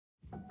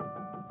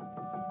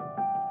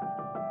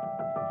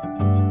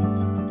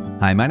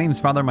Hi, my name is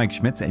Father Mike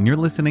Schmitz, and you're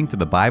listening to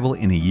the Bible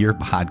in a Year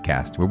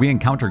podcast, where we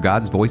encounter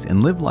God's voice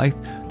and live life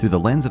through the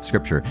lens of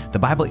Scripture. The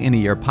Bible in a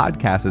Year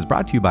podcast is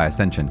brought to you by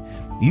Ascension.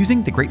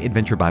 Using the Great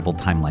Adventure Bible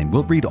timeline,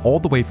 we'll read all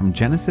the way from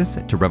Genesis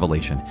to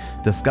Revelation,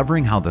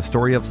 discovering how the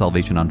story of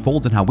salvation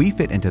unfolds and how we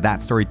fit into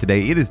that story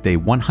today. It is day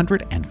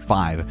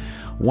 105,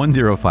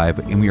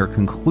 and we are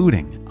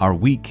concluding our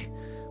week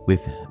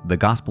with the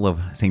Gospel of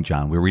St.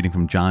 John. We're reading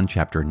from John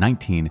chapter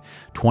 19,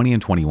 20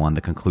 and 21,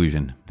 the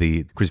conclusion,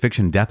 the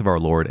crucifixion, death of our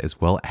Lord,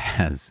 as well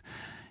as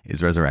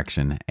his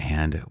resurrection.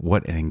 And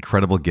what an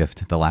incredible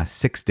gift the last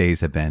 6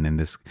 days have been in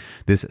this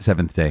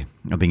seventh day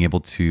of being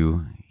able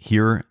to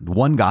hear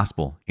one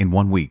gospel in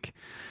 1 week.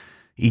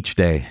 Each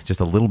day, just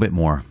a little bit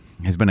more,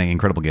 has been an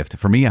incredible gift.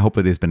 For me, I hope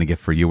it has been a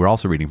gift for you. We're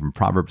also reading from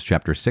Proverbs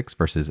chapter 6,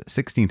 verses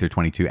 16 through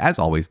 22. As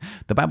always,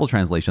 the Bible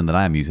translation that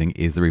I am using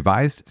is the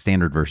Revised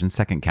Standard Version,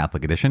 Second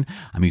Catholic Edition.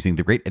 I'm using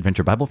the Great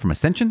Adventure Bible from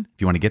Ascension.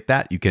 If you want to get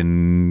that, you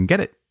can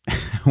get it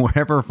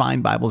wherever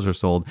fine Bibles are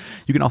sold.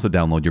 You can also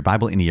download your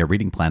Bible in a Year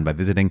reading plan by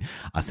visiting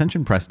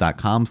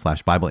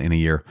ascensionpress.com/Bible in a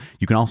Year.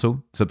 You can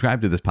also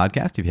subscribe to this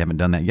podcast if you haven't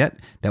done that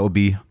yet. That would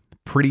be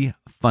pretty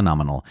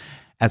phenomenal.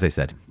 As I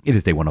said, it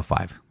is day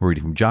 105. We're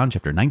reading from John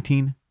chapter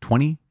 19,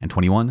 20, and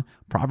 21,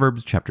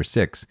 Proverbs chapter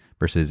 6,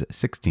 verses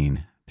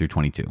 16 through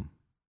 22.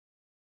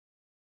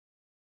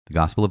 The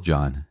Gospel of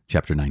John,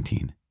 chapter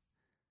 19.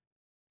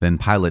 Then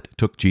Pilate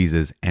took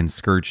Jesus and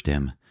scourged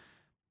him.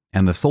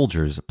 And the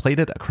soldiers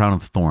plaited a crown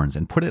of thorns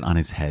and put it on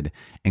his head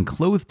and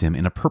clothed him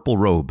in a purple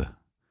robe.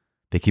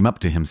 They came up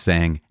to him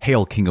saying,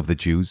 "Hail, King of the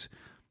Jews,"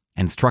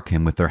 and struck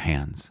him with their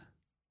hands.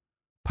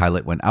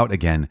 Pilate went out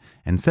again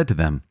and said to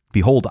them,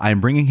 "Behold, I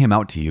am bringing him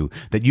out to you,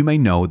 that you may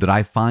know that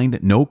I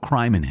find no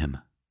crime in him."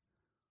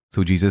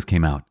 So Jesus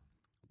came out,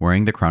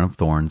 wearing the crown of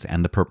thorns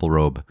and the purple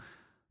robe.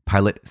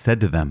 Pilate said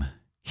to them,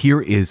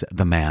 "Here is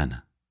the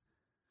man."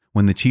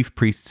 When the chief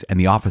priests and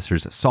the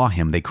officers saw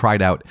him, they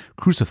cried out,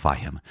 "Crucify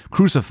him!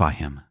 Crucify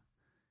him!"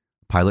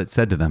 Pilate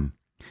said to them,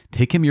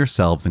 "Take him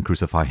yourselves and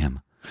crucify him,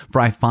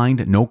 for I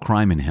find no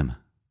crime in him."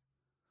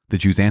 The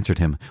Jews answered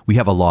him, "We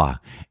have a law,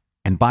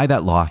 and by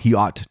that law he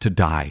ought to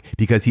die,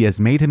 because he has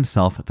made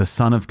himself the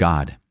Son of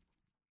God."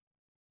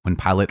 When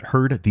Pilate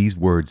heard these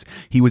words,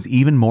 he was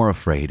even more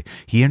afraid.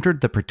 He entered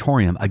the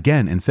praetorium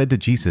again and said to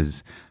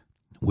Jesus,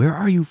 "Where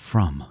are you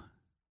from?"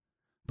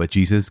 But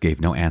Jesus gave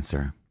no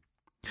answer.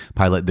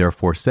 Pilate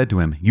therefore said to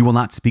him, "You will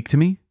not speak to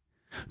me?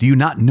 Do you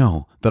not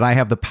know that I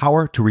have the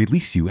power to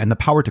release you and the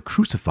power to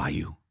crucify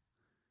you?"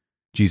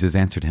 Jesus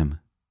answered him,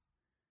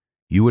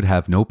 "You would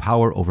have no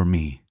power over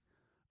me,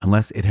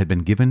 unless it had been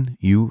given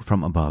you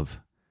from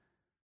above.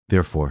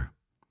 Therefore,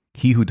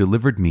 he who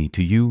delivered me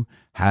to you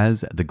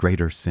has the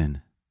greater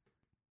sin."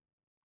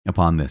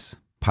 Upon this,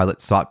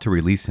 Pilate sought to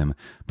release him,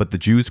 but the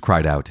Jews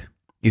cried out,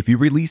 "If you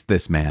release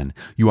this man,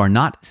 you are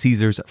not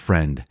Caesar's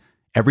friend.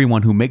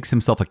 Everyone who makes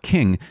himself a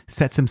king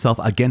sets himself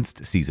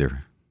against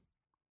Caesar."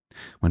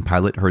 When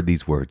Pilate heard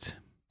these words,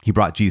 he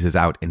brought Jesus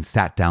out and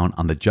sat down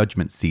on the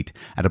judgment seat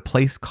at a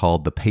place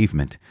called the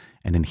Pavement,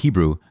 and in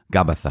Hebrew,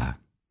 Gabbatha.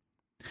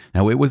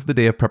 Now it was the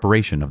day of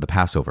preparation of the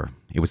Passover.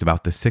 It was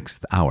about the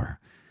 6th hour.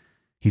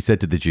 He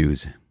said to the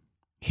Jews,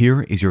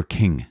 "Here is your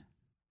king."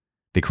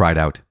 They cried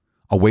out,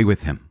 "Away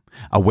with him!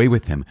 Away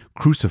with him!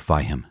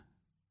 Crucify him!"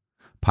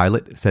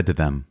 Pilate said to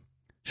them,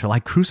 "Shall I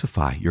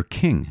crucify your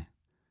king?"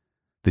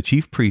 The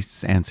chief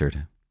priests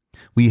answered,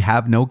 "We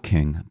have no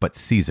king but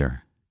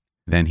Caesar."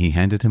 Then he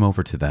handed him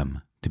over to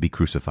them to be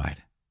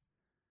crucified.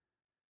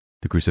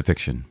 The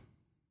crucifixion.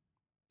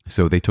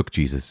 So they took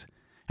Jesus,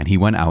 and he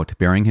went out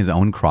bearing his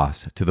own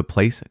cross to the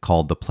place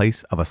called the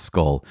Place of a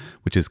Skull,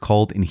 which is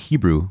called in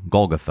Hebrew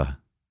Golgotha.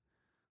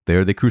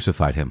 There they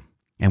crucified him,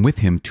 and with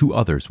him 2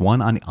 others,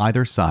 one on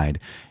either side,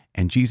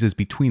 and Jesus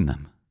between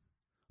them.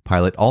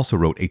 Pilate also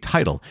wrote a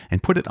title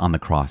and put it on the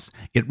cross.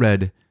 It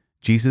read,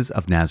 "Jesus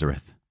of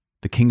Nazareth,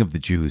 the King of the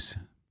Jews."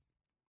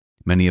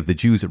 Many of the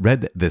Jews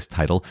read this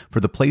title, for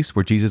the place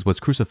where Jesus was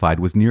crucified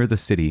was near the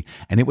city,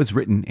 and it was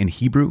written in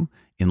Hebrew,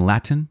 in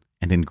Latin,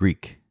 and in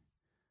Greek.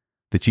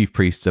 The chief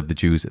priests of the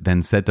Jews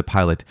then said to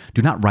Pilate,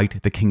 "Do not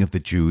write the King of the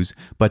Jews,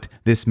 but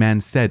this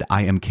man said,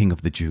 'I am King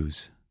of the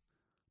Jews.'"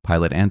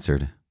 Pilate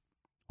answered,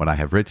 "What I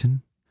have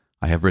written,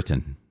 I have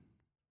written."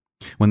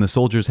 When the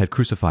soldiers had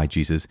crucified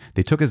Jesus,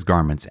 they took his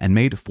garments and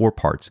made 4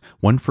 parts,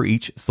 one for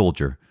each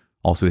soldier,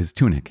 also his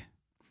tunic.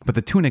 But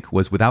the tunic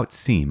was without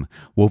seam,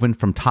 woven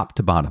from top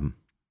to bottom.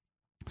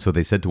 So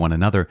they said to one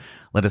another,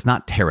 "Let us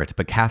not tear it,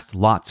 but cast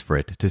lots for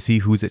it to see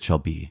whose it shall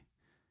be."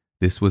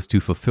 This was to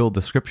fulfill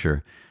the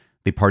scripture,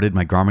 "They parted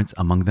my garments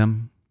among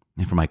them,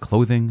 and for my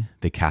clothing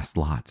they cast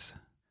lots."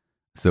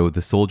 So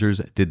the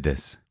soldiers did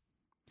this.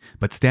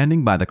 But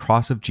standing by the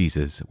cross of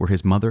Jesus were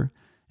his mother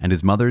and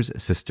his mother's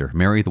sister,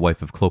 Mary the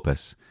wife of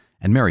Clopas,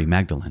 and Mary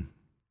Magdalene.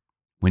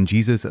 When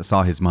Jesus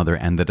saw his mother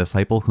and the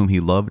disciple whom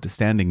he loved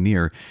standing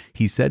near,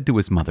 he said to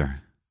his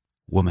mother,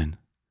 "Woman,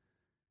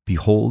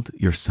 behold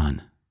your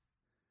son."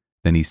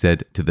 Then he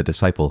said to the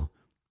disciple,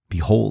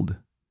 "Behold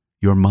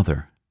your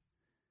mother."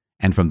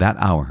 And from that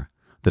hour,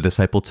 the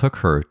disciple took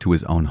her to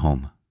his own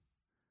home.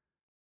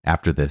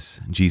 After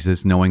this,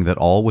 Jesus, knowing that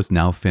all was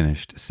now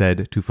finished,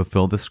 said to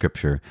fulfill the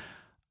scripture,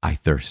 "I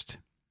thirst."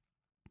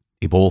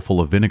 A bowl full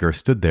of vinegar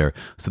stood there,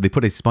 so they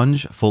put a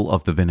sponge full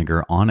of the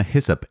vinegar on a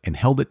hyssop and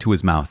held it to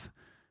his mouth.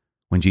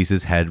 When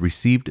Jesus had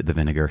received the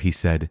vinegar, he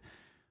said,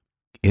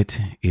 "It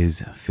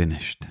is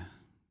finished."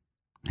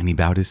 And he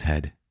bowed his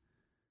head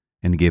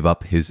and gave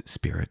up his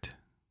spirit.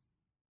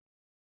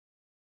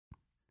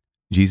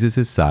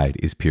 Jesus' side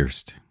is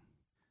pierced.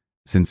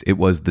 Since it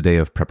was the day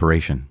of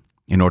preparation,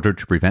 in order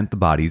to prevent the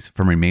bodies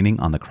from remaining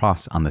on the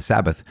cross on the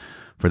Sabbath,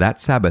 for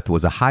that Sabbath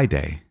was a high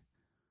day,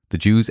 the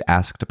Jews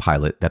asked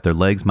Pilate that their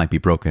legs might be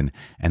broken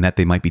and that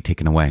they might be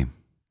taken away.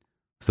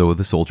 So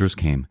the soldiers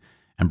came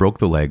and broke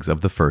the legs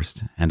of the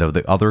first and of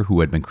the other who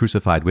had been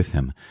crucified with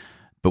him.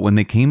 But when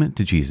they came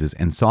to Jesus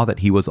and saw that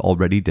he was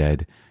already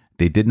dead,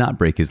 they did not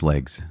break his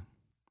legs.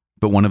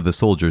 But one of the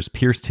soldiers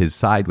pierced his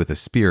side with a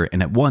spear,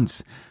 and at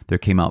once there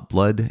came out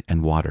blood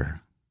and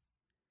water.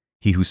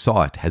 He who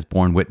saw it has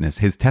borne witness.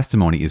 His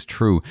testimony is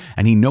true,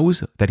 and he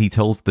knows that he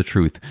tells the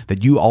truth,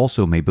 that you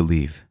also may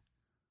believe.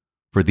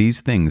 For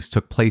these things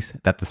took place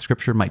that the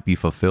scripture might be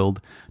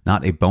fulfilled,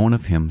 not a bone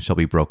of him shall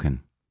be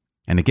broken.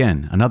 And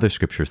again, another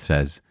scripture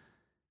says,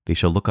 they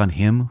shall look on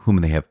him whom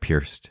they have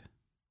pierced.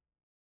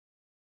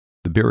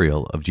 The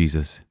burial of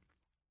Jesus.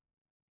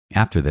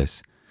 After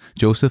this,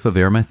 Joseph of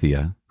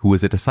Arimathea, who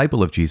was a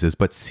disciple of Jesus,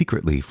 but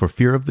secretly for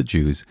fear of the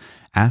Jews,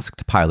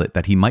 asked Pilate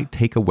that he might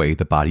take away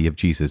the body of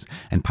Jesus,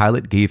 and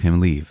Pilate gave him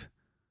leave.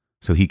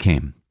 So he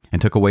came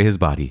and took away his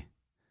body.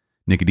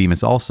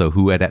 Nicodemus also,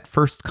 who had at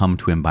first come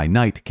to him by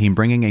night, came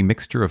bringing a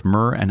mixture of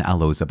myrrh and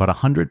aloes, about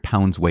 100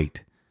 pounds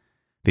weight.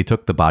 They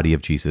took the body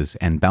of Jesus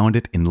and bound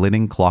it in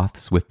linen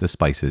cloths with the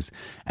spices,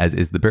 as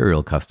is the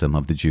burial custom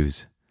of the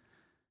Jews.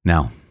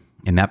 Now,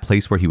 in that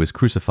place where he was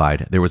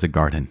crucified, there was a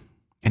garden,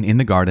 and in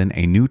the garden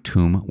a new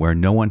tomb where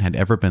no one had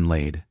ever been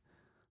laid.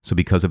 So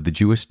because of the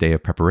Jewish day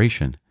of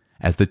preparation,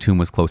 as the tomb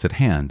was close at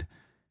hand,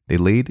 they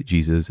laid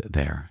Jesus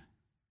there.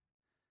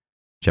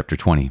 Chapter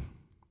 20.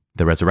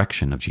 The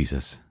Resurrection of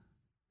Jesus.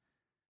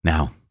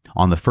 Now,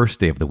 on the first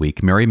day of the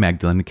week, Mary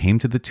Magdalene came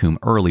to the tomb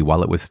early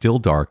while it was still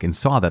dark and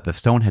saw that the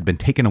stone had been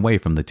taken away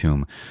from the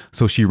tomb.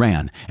 So she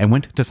ran and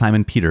went to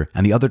Simon Peter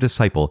and the other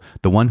disciple,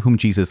 the one whom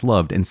Jesus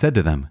loved, and said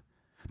to them,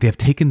 "They have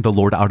taken the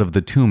Lord out of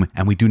the tomb,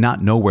 and we do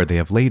not know where they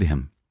have laid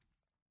him."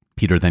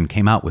 Peter then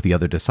came out with the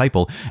other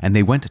disciple, and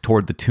they went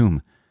toward the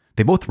tomb.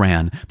 They both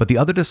ran, but the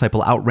other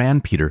disciple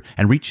outran Peter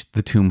and reached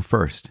the tomb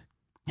first.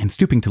 And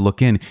stooping to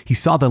look in, he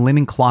saw the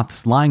linen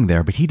cloths lying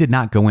there, but he did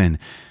not go in.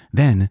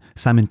 Then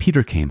Simon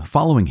Peter came,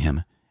 following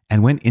him,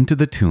 and went into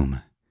the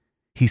tomb.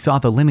 He saw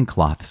the linen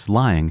cloths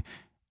lying,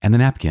 and the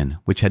napkin,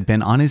 which had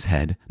been on his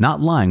head,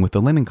 not lying with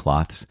the linen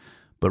cloths,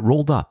 but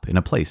rolled up in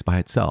a place by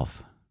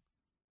itself.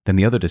 Then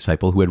the other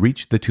disciple who had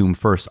reached the tomb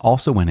first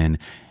also went in,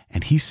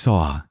 and he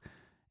saw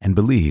and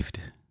believed.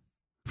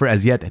 For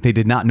as yet they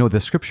did not know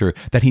the scripture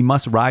that he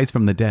must rise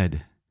from the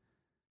dead.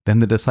 Then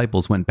the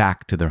disciples went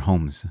back to their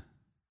homes.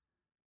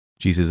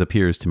 Jesus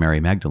appears to Mary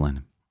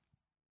Magdalene.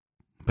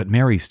 But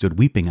Mary stood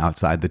weeping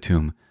outside the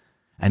tomb.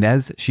 And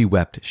as she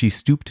wept, she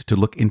stooped to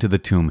look into the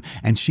tomb,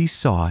 and she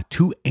saw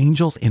 2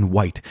 angels in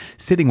white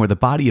sitting where the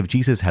body of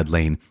Jesus had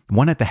lain,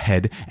 one at the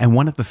head and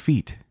one at the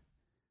feet.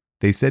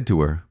 They said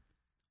to her,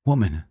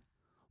 "Woman,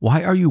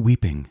 why are you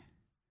weeping?"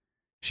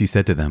 She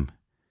said to them,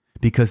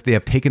 "Because they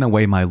have taken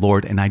away my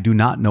Lord, and I do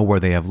not know where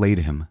they have laid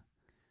him."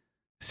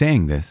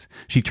 Saying this,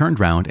 she turned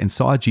round and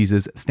saw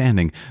Jesus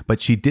standing,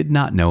 but she did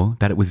not know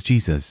that it was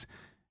Jesus.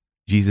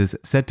 Jesus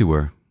said to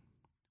her,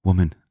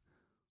 "Woman,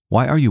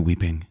 why are you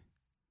weeping?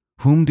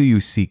 Whom do you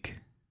seek?"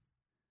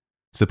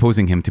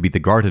 Supposing him to be the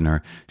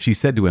gardener, she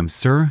said to him,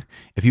 "Sir,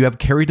 if you have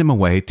carried him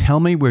away, tell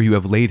me where you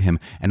have laid him,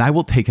 and I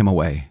will take him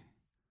away."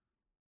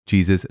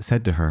 Jesus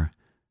said to her,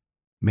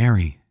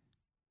 "Mary."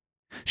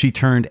 She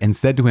turned and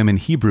said to him in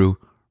Hebrew,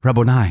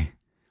 "Rabboni,"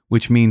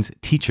 which means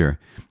teacher.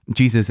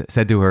 Jesus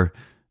said to her,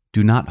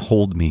 "Do not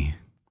hold me,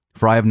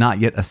 for I have not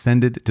yet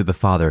ascended to the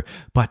Father,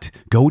 but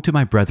go to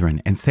my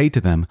brethren and say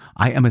to them,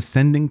 I am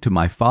ascending to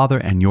my Father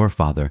and your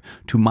Father,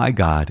 to my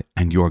God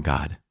and your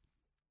God."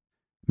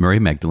 Mary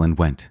Magdalene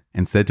went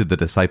and said to the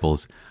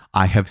disciples,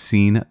 "I have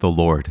seen the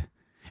Lord."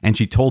 And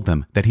she told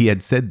them that he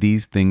had said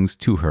these things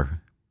to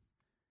her.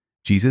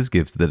 Jesus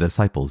gives the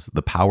disciples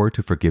the power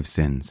to forgive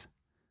sins.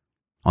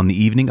 On the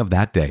evening of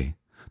that day,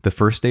 the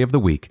first day of the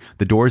week,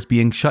 the doors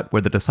being shut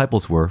where the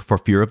disciples were for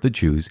fear of the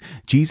Jews,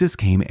 Jesus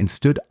came and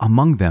stood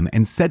among them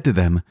and said to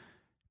them,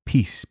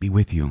 "Peace be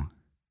with you."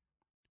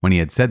 When he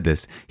had said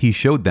this, he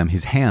showed them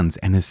his hands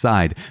and his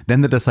side.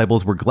 Then the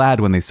disciples were glad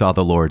when they saw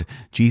the Lord.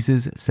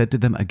 Jesus said to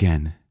them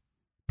again,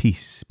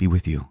 "Peace be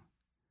with you.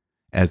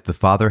 As the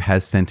Father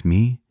has sent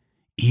me,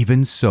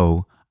 even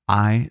so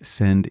I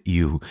send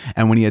you."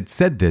 And when he had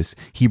said this,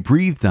 he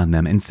breathed on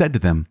them and said to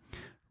them,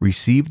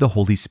 "Receive the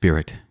Holy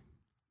Spirit.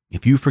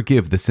 If you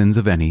forgive the sins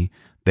of any,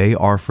 they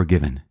are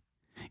forgiven.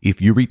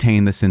 If you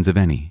retain the sins of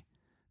any,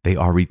 they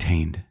are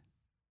retained."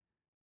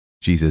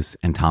 Jesus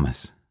and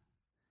Thomas.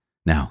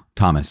 Now,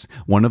 Thomas,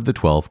 one of the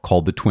 12,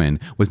 called the twin,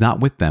 was not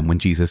with them when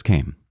Jesus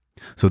came.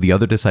 So the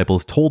other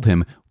disciples told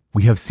him,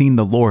 "We have seen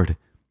the Lord."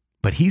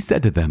 But he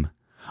said to them,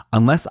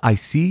 "Unless I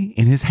see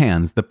in his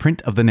hands the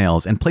print of the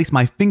nails, and place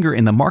my finger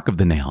in the mark of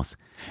the nails,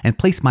 and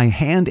place my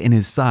hand in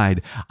his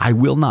side, I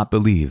will not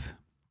believe."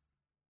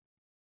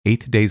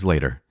 8 days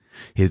later,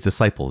 his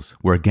disciples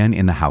were again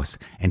in the house,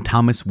 and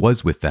Thomas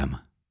was with them.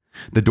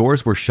 The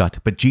doors were shut,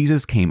 but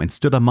Jesus came and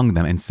stood among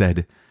them and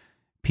said,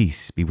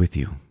 "Peace be with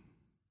you."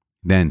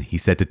 Then he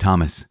said to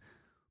Thomas,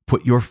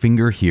 "Put your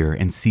finger here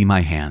and see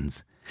my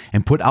hands,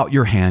 and put out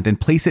your hand and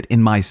place it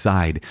in my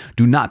side.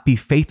 Do not be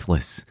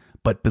faithless,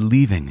 but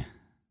believing."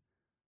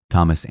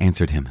 Thomas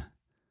answered him,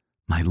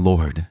 "My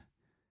Lord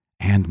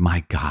and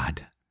my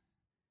God."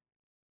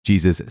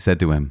 Jesus said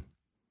to him,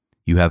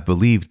 "You have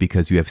believed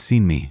because you have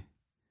seen me.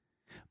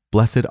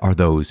 Blessed are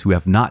those who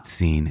have not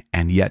seen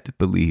and yet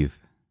believe."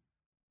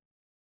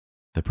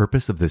 The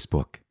purpose of this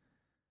book.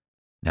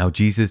 Now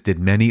Jesus did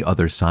many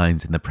other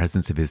signs in the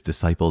presence of his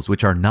disciples,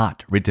 which are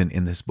not written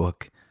in this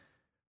book.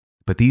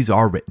 But these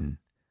are written,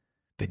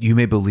 that you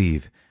may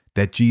believe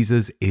that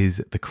Jesus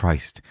is the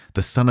Christ,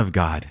 the Son of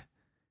God,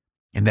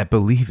 and that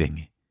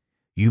believing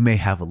you may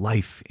have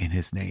life in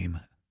his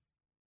name.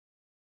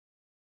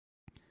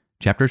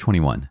 Chapter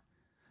 21.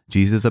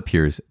 Jesus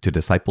appears to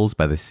disciples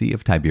by the Sea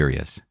of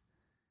Tiberias.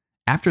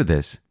 After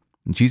this,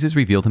 Jesus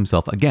revealed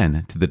himself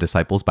again to the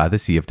disciples by the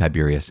Sea of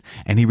Tiberias,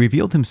 and he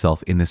revealed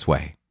himself in this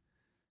way.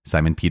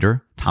 Simon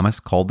Peter, Thomas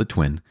called the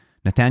twin,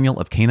 Nathanael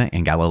of Cana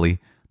in Galilee,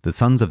 the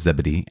sons of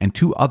Zebedee, and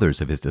 2 others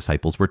of his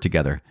disciples were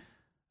together.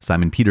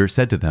 Simon Peter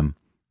said to them,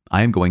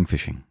 "I am going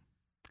fishing."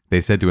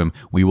 They said to him,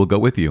 "We will go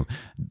with you."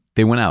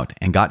 They went out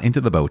and got into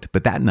the boat,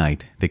 but that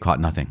night they caught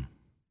nothing.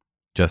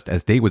 Just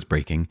as day was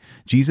breaking,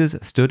 Jesus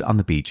stood on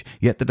the beach,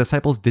 yet the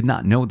disciples did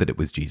not know that it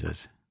was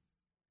Jesus.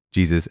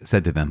 Jesus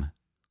said to them,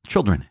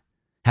 "Children,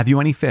 have you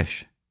any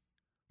fish?"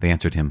 They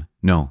answered him,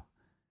 "No."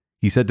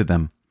 He said to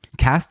them,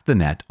 "Cast the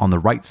net on the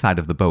right side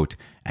of the boat,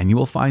 and you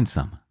will find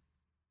some."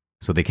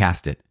 So they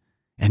cast it,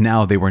 and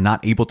now they were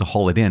not able to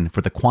haul it in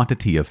for the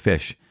quantity of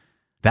fish.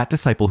 That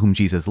disciple whom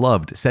Jesus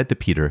loved said to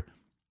Peter,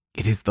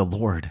 "It is the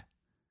Lord."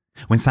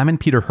 When Simon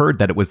Peter heard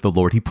that it was the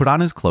Lord, he put on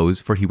his clothes,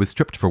 for he was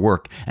stripped for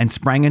work, and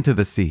sprang into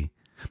the sea.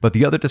 But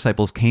the other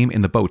disciples came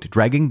in the boat,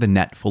 dragging the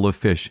net full of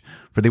fish,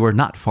 for they were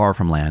not far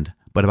from land,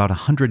 but about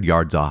 100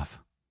 yards off.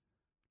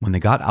 When they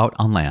got out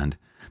on land,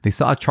 they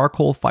saw a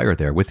charcoal fire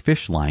there with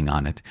fish lying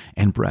on it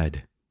and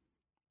bread.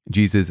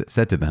 Jesus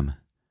said to them,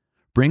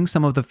 "Bring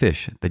some of the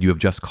fish that you have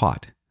just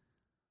caught."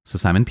 So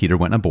Simon Peter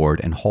went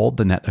aboard and hauled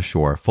the net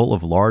ashore full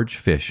of large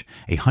fish,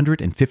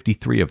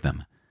 153 of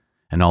them.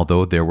 And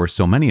although there were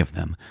so many of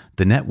them,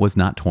 the net was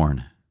not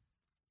torn.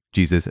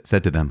 Jesus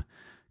said to them,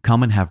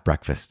 "Come and have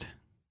breakfast."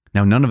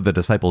 Now none of the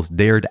disciples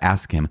dared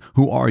ask him,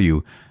 "Who are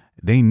you?"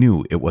 They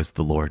knew it was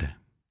the Lord.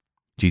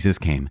 Jesus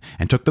came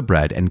and took the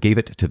bread and gave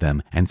it to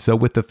them, and so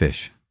with the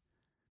fish.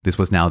 This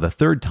was now the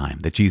 3rd time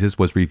that Jesus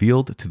was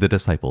revealed to the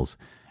disciples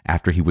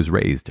after he was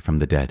raised from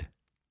the dead.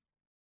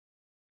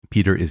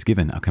 Peter is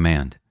given a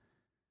command.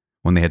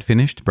 When they had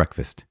finished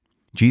breakfast,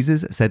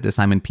 Jesus said to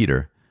Simon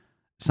Peter,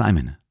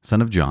 "Simon,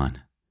 son of John,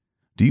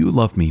 do you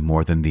love me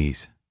more than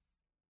these?"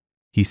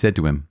 He said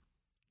to him,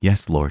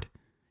 "Yes, Lord,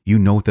 you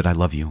know that I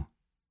love you."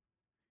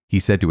 He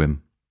said to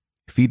him,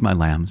 "Feed my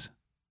lambs."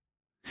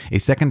 A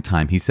second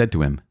time he said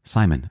to him,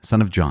 "Simon,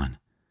 son of John,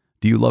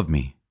 do you love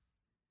me?"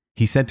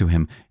 He said to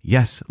him,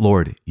 "Yes,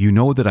 Lord, you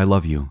know that I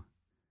love you."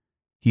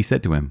 He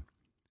said to him,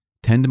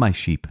 "Tend my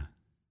sheep."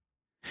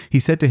 He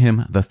said to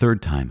him the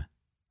 3rd time,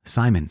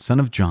 "Simon, son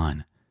of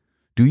John,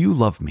 do you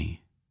love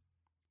me?"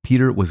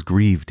 Peter was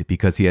grieved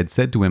because he had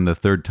said to him the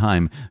 3rd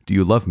time, "Do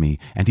you love me?"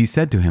 And he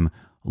said to him,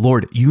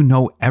 "Lord, you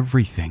know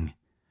everything.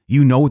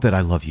 You know that I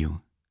love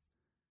you."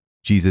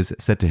 Jesus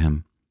said to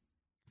him,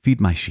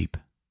 "Feed my sheep.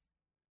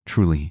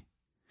 Truly,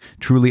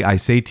 truly I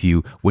say to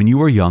you, when you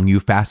were young you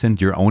fastened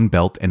your own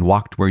belt and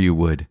walked where you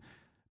would.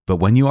 But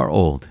when you are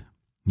old,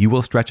 you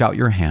will stretch out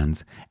your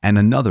hands, and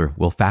another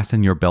will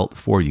fasten your belt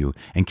for you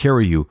and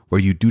carry you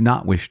where you do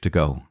not wish to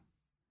go."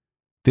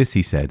 This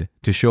he said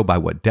to show by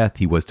what death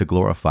he was to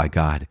glorify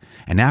God.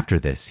 And after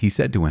this he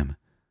said to him,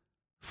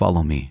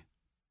 "Follow me."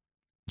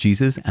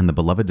 Jesus and the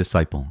beloved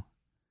disciple.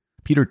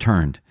 Peter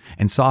turned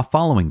and saw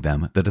following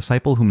them the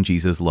disciple whom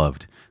Jesus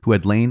loved, who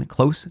had lain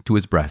close to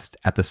his breast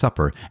at the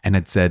supper and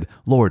had said,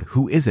 "Lord,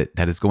 who is it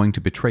that is going to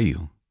betray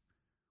you?"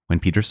 When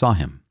Peter saw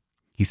him,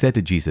 he said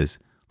to Jesus,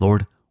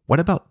 "Lord, what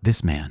about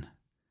this man?"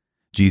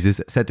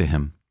 Jesus said to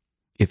him,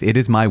 "If it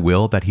is my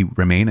will that he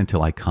remain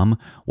until I come,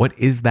 what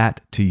is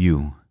that to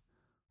you?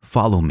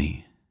 Follow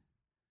me."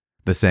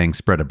 The saying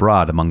spread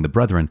abroad among the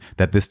brethren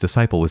that this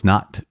disciple was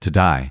not to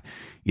die.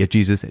 Yet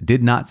Jesus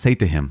did not say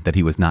to him that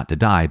he was not to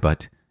die,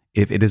 but,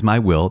 "If it is my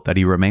will that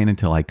he remain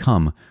until I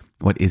come,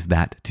 what is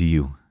that to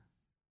you?"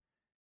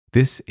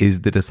 This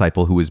is the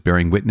disciple who is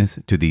bearing witness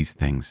to these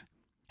things,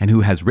 and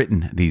who has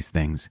written these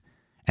things,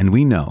 and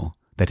we know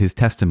that his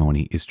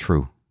testimony is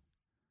true.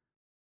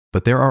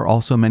 But there are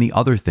also many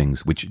other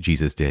things which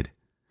Jesus did.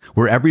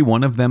 Were every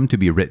one of them to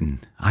be written,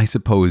 I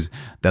suppose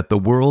that the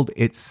world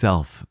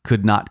itself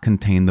could not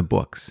contain the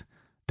books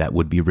that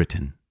would be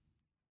written.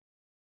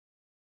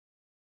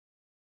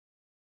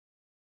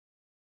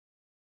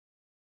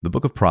 The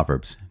book of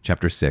Proverbs,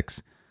 chapter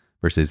 6,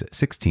 verses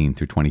 16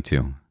 through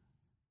 22.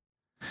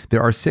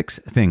 There are 6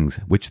 things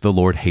which the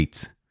Lord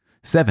hates,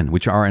 7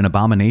 which are an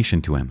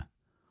abomination to him: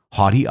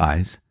 haughty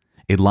eyes,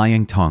 a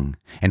lying tongue,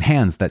 and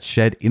hands that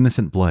shed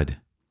innocent blood,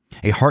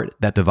 a heart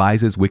that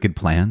devises wicked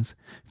plans,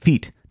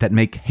 feet that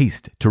make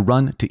haste to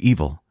run to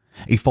evil,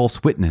 a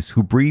false witness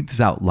who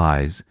breathes out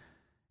lies,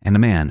 and a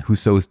man who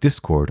sows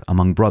discord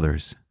among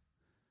brothers.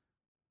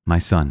 My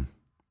son,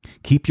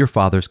 keep your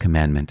father's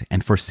commandment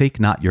and forsake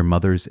not your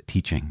mother's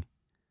teaching.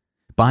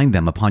 Bind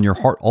them upon your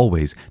heart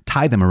always,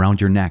 tie them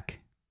around your neck.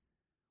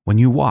 When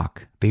you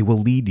walk, they will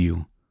lead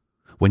you.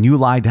 When you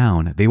lie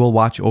down, they will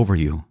watch over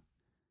you.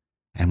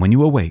 And when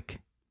you awake,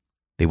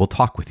 they will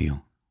talk with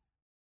you.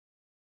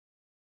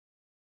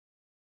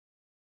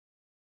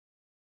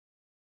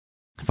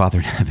 Father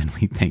in heaven,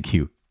 we thank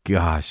you.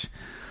 Gosh,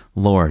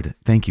 Lord,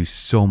 thank you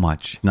so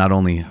much, not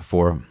only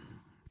for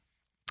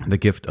the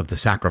gift of the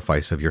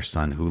sacrifice of your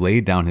son who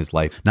laid down his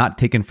life, not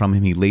taken from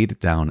him, he laid it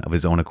down of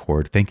his own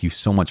accord. Thank you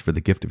so much for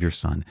the gift of your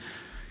son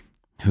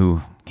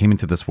who came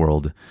into this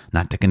world,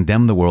 not to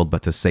condemn the world,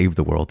 but to save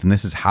the world. And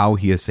this is how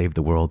he has saved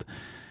the world,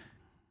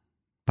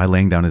 by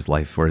laying down his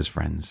life for his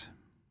friends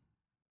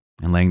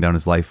and laying down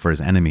his life for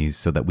his enemies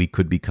so that we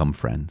could become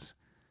friends.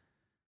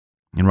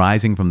 And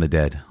rising from the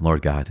dead,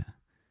 Lord God,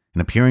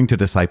 and appearing to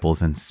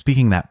disciples and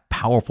speaking that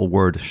powerful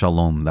word,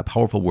 shalom, that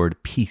powerful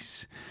word,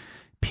 peace,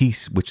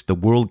 peace which the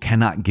world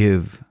cannot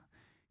give,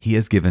 he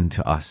has given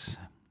to us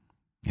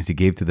as he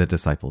gave to the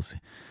disciples.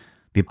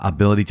 The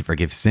ability to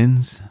forgive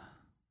sins,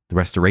 the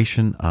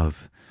restoration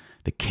of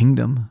the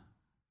kingdom,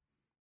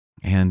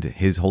 and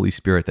his Holy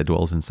Spirit that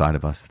dwells inside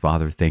of us.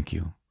 Father, thank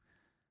you.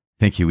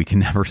 Thank you. We can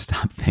never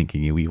stop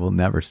thanking you. We will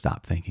never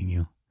stop thanking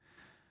you.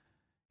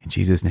 In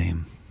Jesus'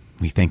 name,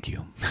 we thank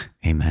you.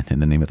 Amen. In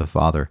the name of the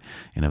Father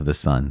and of the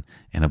Son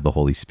and of the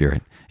Holy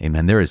Spirit.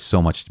 Amen. There is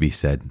so much to be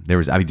said.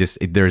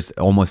 It's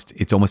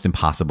almost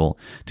impossible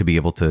to be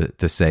able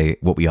to say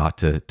what we ought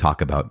to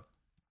talk about.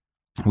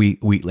 We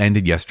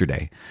ended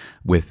yesterday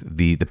with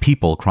the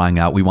people crying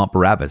out, we want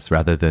Barabbas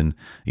rather than,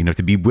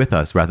 to be with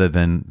us rather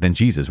than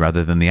Jesus,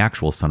 rather than the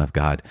actual Son of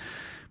God.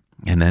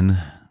 And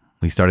then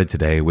we started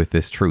today with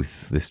this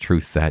truth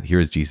that here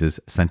is Jesus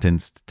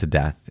sentenced to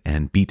death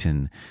and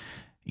beaten,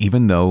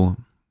 even though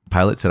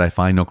Pilate said, I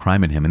find no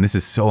crime in him. And this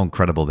is so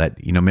incredible that,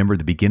 remember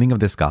the beginning of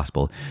this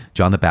gospel,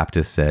 John the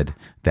Baptist said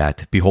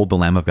that, behold the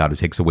Lamb of God who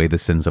takes away the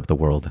sins of the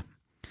world.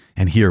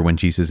 And here, when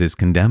Jesus is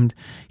condemned,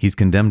 he's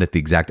condemned at the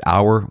exact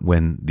hour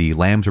when the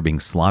lambs are being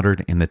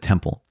slaughtered in the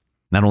temple.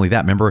 Not only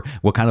that, remember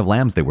what kind of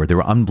lambs they were. They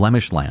were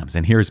unblemished lambs.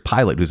 And here's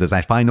Pilate who says,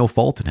 I find no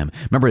fault in him.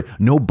 Remember,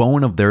 no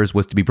bone of theirs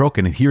was to be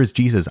broken. And here's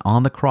Jesus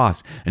on the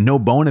cross, and no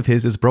bone of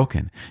his is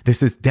broken. This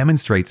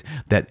demonstrates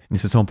that,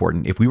 this is so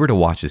important. If we were to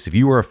watch this, if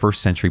you were a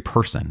first century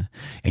person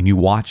and you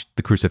watched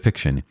the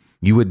crucifixion,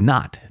 you would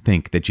not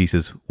think that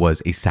Jesus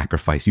was a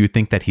sacrifice. You would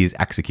think that he is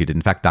executed.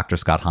 In fact, Dr.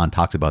 Scott Hahn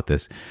talks about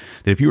this,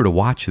 that if you were to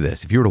watch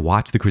this, if you were to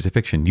watch the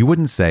crucifixion, you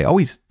wouldn't say,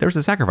 oh, there's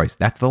a sacrifice.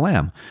 That's the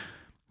lamb.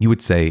 You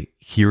would say,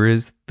 here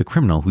is the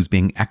criminal who's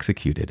being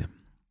executed.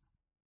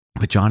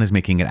 But John is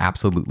making it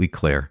absolutely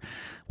clear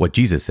what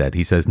Jesus said.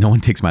 He says, no one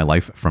takes my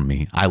life from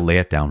me. I lay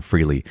it down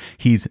freely.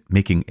 He's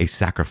making a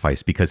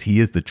sacrifice because he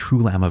is the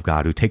true Lamb of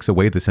God who takes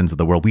away the sins of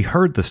the world. We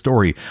heard the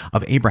story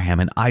of Abraham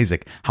and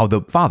Isaac, how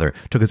the father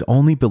took his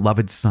only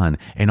beloved son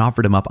and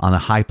offered him up on a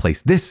high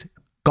place. This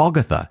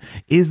Golgotha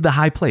is the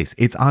high place.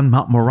 It's on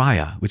Mount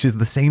Moriah, which is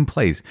the same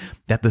place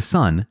that the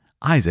son,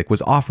 Isaac,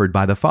 was offered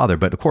by the father.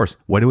 But of course,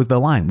 what was the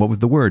line? What was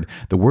the word?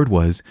 The word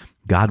was,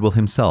 God will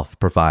himself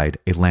provide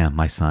a lamb,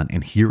 my son.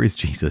 And here is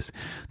Jesus,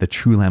 the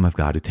true Lamb of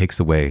God who takes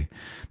away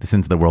the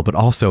sins of the world. But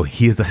also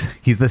he's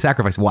the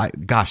sacrifice. Why?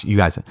 Gosh, you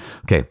guys.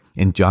 Okay.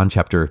 In John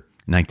chapter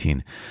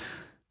 19,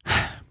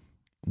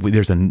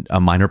 there's a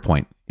minor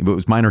point. It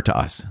was minor to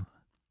us.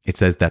 It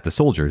says that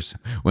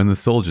when the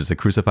soldiers had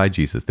crucified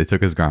Jesus, they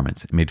took his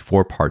garments and made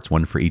 4 parts,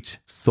 one for each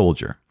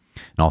soldier,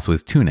 and also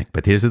his tunic.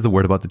 But here's the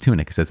word about the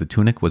tunic. It says the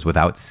tunic was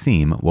without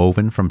seam,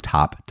 woven from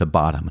top to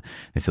bottom.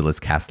 They said, let's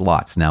cast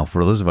lots. Now,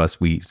 for those of us,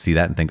 we see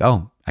that and think,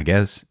 oh, I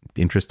guess,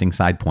 interesting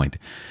side point.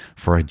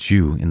 For a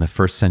Jew in the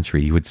first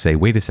century, you would say,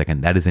 wait a second,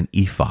 that is an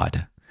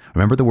ephod.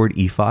 Remember the word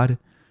ephod?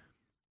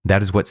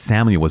 That is what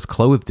Samuel was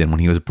clothed in when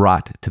he was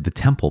brought to the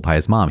temple by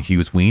his mom. He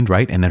was weaned,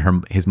 right? And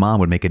then his mom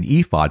would make an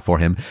ephod for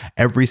him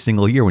every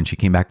single year when she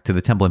came back to the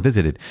temple and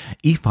visited.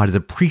 Ephod is a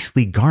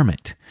priestly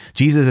garment.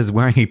 Jesus is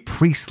wearing a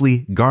priestly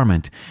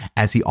garment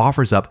as he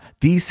offers up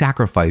the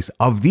sacrifice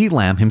of the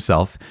Lamb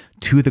himself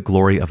to the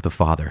glory of the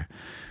Father.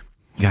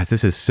 Guys,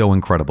 this is so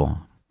incredible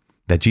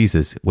that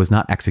Jesus was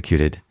not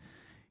executed.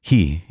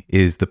 He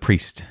is the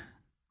priest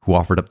who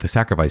offered up the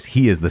sacrifice.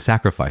 He is the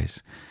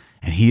sacrifice,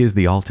 and he is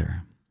the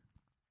altar.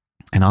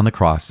 And on the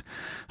cross,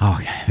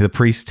 the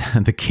priest,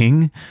 the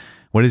king,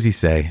 What does he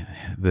say?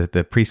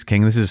 The priest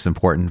king, this is just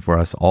important for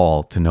us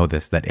all to know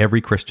this, that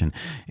every Christian,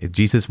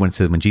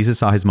 when Jesus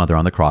saw his mother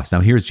on the cross,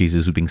 now here's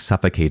Jesus who's being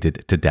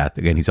suffocated to death.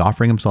 Again, he's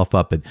offering himself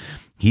up, but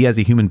he as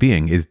a human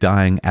being is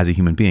dying as a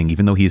human being.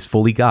 Even though he is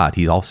fully God,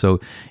 he also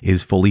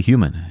is fully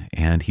human,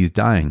 and he's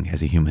dying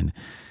as a human.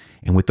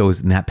 And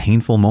in that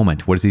painful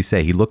moment, what does he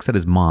say? He looks at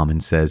his mom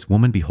and says,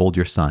 "Woman, behold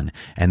your son."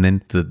 And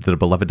then the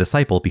beloved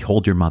disciple,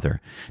 "Behold your mother."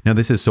 Now,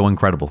 this is so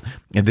incredible.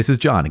 And this is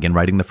John, again,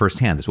 writing the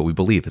firsthand. This is what we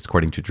believe. It's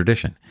according to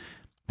tradition.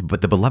 But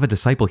the beloved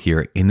disciple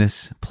here in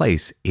this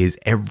place is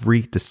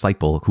every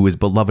disciple who is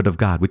beloved of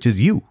God, which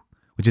is you,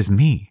 which is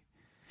me.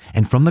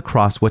 And from the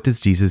cross, what does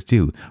Jesus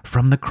do?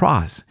 From the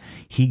cross,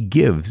 he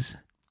gives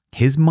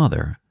his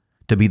mother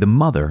to be the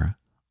mother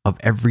of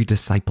every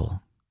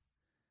disciple.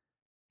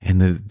 And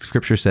the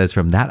scripture says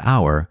from that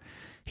hour,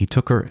 he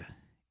took her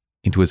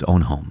into his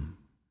own home.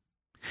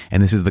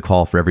 And this is the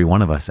call for every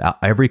one of us,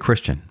 every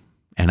Christian.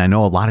 And I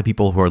know a lot of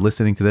people who are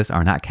listening to this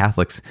are not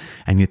Catholics.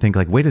 And you think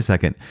like, wait a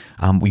second,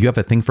 you have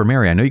a thing for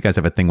Mary. I know you guys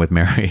have a thing with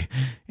Mary.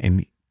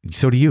 And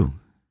so do you.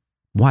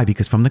 Why?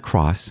 Because from the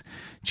cross,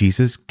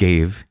 Jesus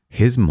gave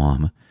his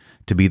mom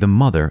to be the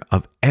mother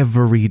of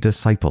every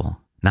disciple,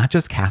 not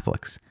just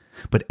Catholics,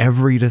 but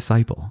every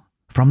disciple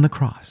from the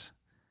cross.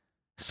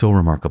 So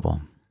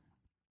remarkable.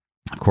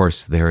 Of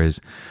course, there is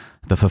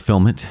the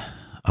fulfillment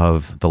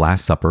of the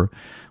Last Supper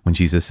when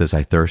Jesus says,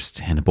 "I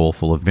thirst," and a bowl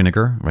full of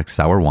vinegar, like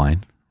sour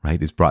wine,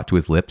 right, is brought to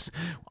his lips.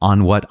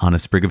 On what? On a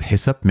sprig of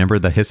hyssop. Remember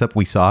the hyssop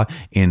we saw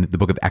in the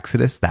book of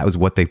Exodus? That was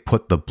what they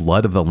put the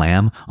blood of the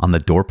lamb on the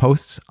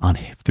doorposts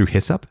through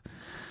hyssop.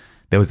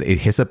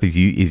 Hyssop is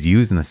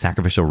used in the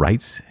sacrificial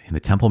rites in the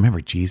temple.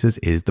 Remember, Jesus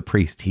is the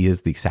priest. He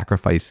is the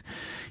sacrifice.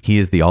 He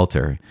is the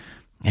altar.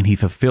 And he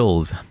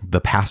fulfills the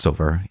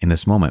Passover in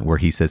this moment where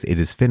he says, "It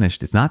is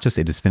finished." It's not just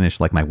 "it is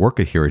finished" like my work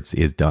here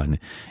is done.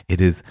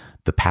 It is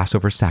the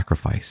Passover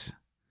sacrifice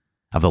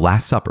of the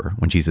Last Supper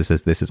when Jesus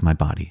says, "This is my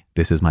body,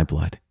 this is my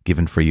blood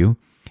given for you,"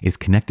 is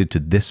connected to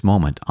this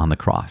moment on the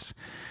cross.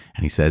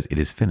 And he says, "It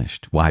is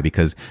finished." Why?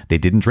 Because they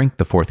didn't drink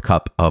the fourth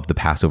cup of the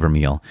Passover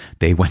meal.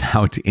 They went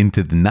out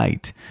into the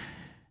night.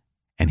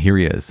 And here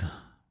he is,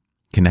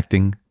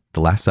 connecting the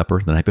Last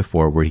Supper the night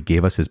before where he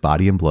gave us his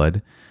body and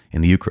blood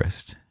in the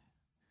Eucharist.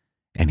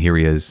 And here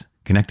he is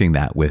connecting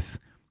that with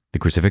the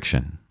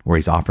crucifixion, where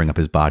he's offering up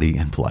his body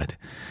and blood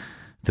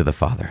to the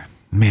Father.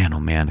 Man, oh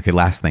man. Okay,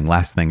 last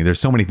thing. There's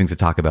so many things to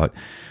talk about,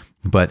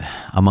 but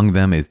among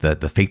them is the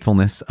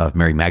faithfulness of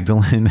Mary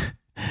Magdalene.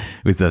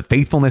 It was the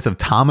faithfulness of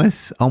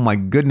Thomas. Oh my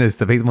goodness,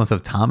 the faithfulness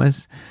of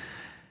Thomas.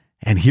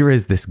 And here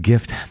is this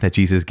gift that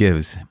Jesus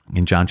gives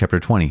in John chapter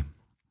 20.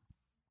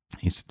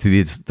 To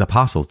the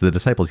apostles, to the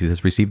disciples, he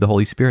says, "Receive the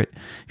Holy Spirit.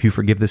 If you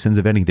forgive the sins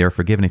of any, they are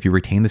forgiven. If you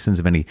retain the sins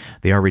of any,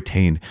 they are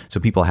retained."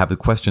 So people have the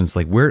questions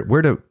like, where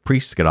do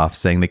priests get off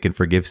saying they can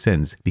forgive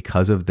sins?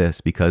 Because of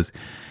this, because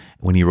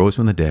when he rose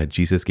from the dead,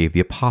 Jesus gave the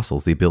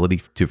apostles the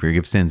ability to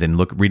forgive sins. And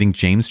look, reading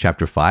James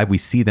chapter 5, we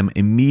see them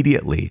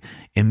immediately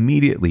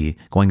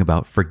going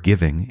about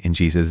forgiving in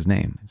Jesus'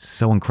 name.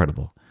 So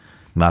incredible.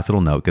 Last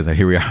little note, because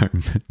here we are,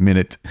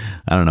 minute,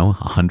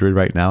 100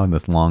 right now in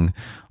this long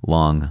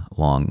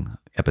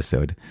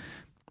episode.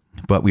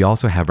 But we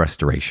also have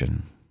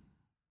restoration.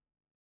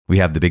 We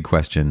have the big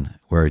question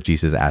where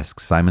Jesus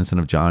asks, "Simon, son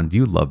of John, do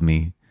you love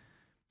me?"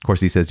 Of course,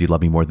 he says, "Do you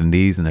love me more than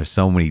these?" And there's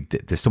so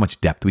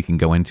much depth we can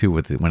go into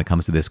when it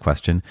comes to this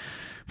question.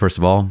 First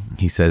of all,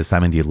 he says,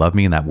 "Simon, do you love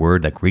me?" And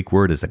that Greek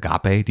word is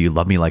agape. Do you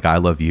love me like I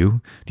love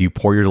you? Do you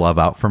pour your love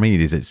out for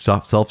me? Is it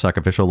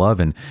self-sacrificial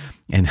love? And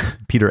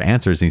Peter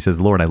answers and he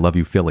says, "Lord, I love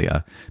you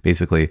philia."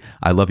 Basically,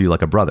 I love you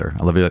like a brother.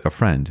 I love you like a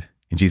friend.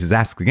 And Jesus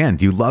asks again,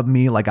 "Do you love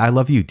me like I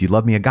love you? Do you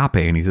love me agape?"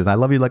 And he says, "I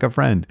love you like a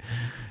friend."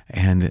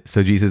 And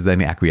so Jesus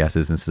then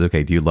acquiesces and says,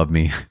 "Okay, do you love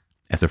me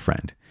as a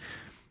friend?"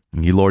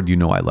 And you, Lord, you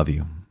know I love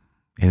you.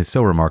 And it's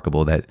so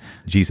remarkable that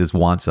Jesus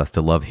wants us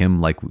to love him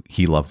like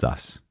he loves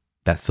us,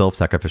 that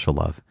self-sacrificial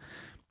love.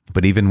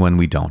 But even when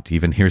we don't,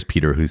 even here's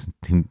Peter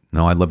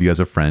 "No, I love you as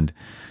a friend."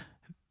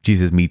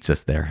 Jesus meets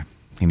us there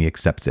and he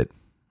accepts it,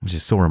 which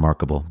is so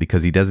remarkable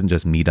because he doesn't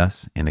just meet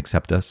us and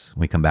accept us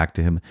when we come back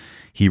to him.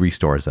 He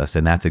restores us.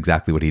 And that's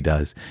exactly what he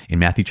does. In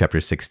Matthew chapter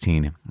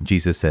 16,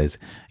 Jesus says,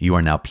 "You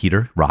are now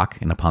Peter, rock,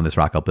 and upon this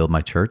rock I'll build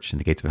my church, and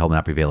the gates of hell will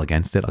not prevail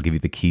against it. I'll give you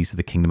the keys to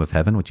the kingdom of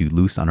heaven. What you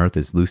loose on earth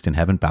is loosed in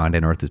heaven, bound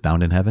on earth is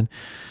bound in heaven."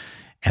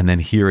 And then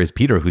here is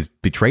Peter who's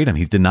betrayed him.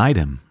 He's denied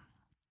him.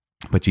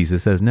 But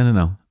Jesus says,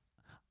 no,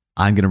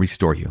 I'm going to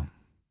restore you.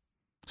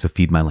 So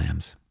feed my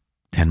lambs,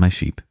 tend my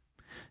sheep,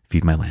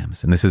 feed my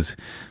lambs. And this is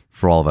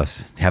for all of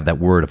us to have that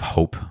word of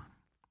hope.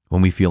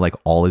 When we feel like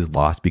all is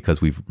lost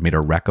because we've made a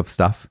wreck of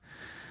stuff,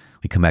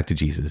 we come back to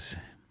Jesus.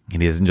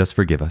 And he doesn't just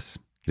forgive us.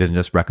 He doesn't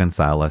just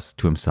reconcile us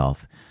to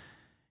himself.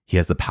 He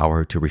has the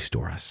power to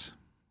restore us.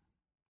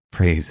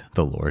 Praise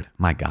the Lord.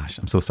 My gosh,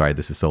 I'm so sorry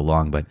this is so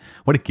long, but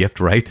what a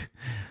gift, right?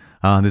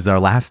 This is our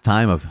last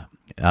time of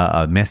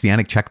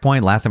Messianic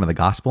checkpoint, last time of the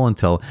gospel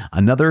until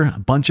another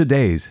bunch of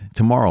days.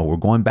 Tomorrow, we're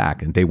going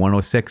back in day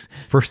 106,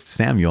 1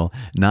 Samuel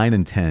 9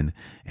 and 10,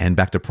 and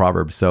back to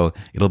Proverbs. So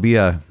it'll be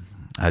a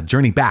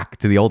journey back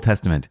to the Old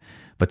Testament.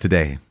 But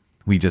today,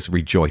 we just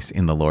rejoice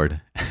in the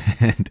Lord.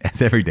 And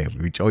as every day we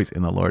rejoice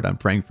in the Lord, I'm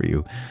praying for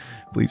you.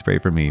 Please pray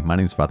for me. My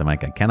name is Father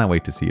Mike. I cannot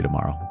wait to see you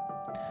tomorrow.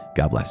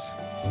 God bless.